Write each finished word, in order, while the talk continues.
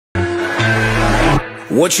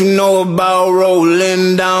What you know about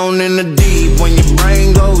rolling down in the deep? When your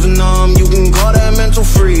brain goes numb, you can call that mental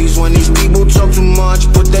freeze. When these people talk too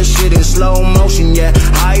much, put that shit in slow motion. Yeah,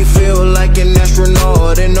 I feel like an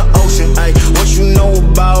astronaut in the ocean. Ay, what you know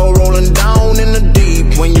about rolling down in the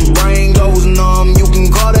deep? When your brain goes numb, you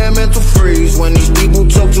can call that mental freeze. When these people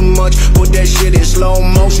talk too much, put that shit in slow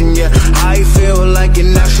motion. Yeah, I feel like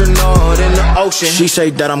an astronaut in the ocean. She say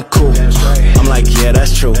that I'm cool, I'm like, yeah,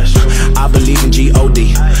 that's true. I believe in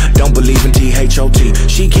G-O-D, don't believe in T-H-O-T.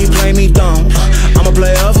 She keep playing me dumb, I'm a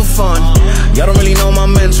player for fun. Y'all don't really know my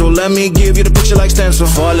mental, let me give you the picture like stencil.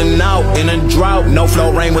 Falling out in a drought, no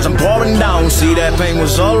flow rain wasn't pouring down. See that pain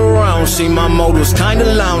was all around, see my mode was kinda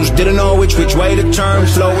lounge. Didn't know which way to turn,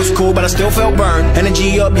 flow was cool but I still felt burned.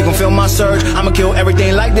 Energy up, you can feel my surge, I'ma kill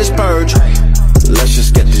everything like this purge. Let's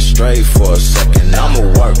just get this straight for a second. I'ma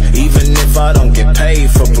work, even if I don't get paid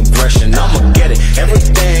for progression. I'ma get it,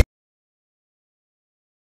 everything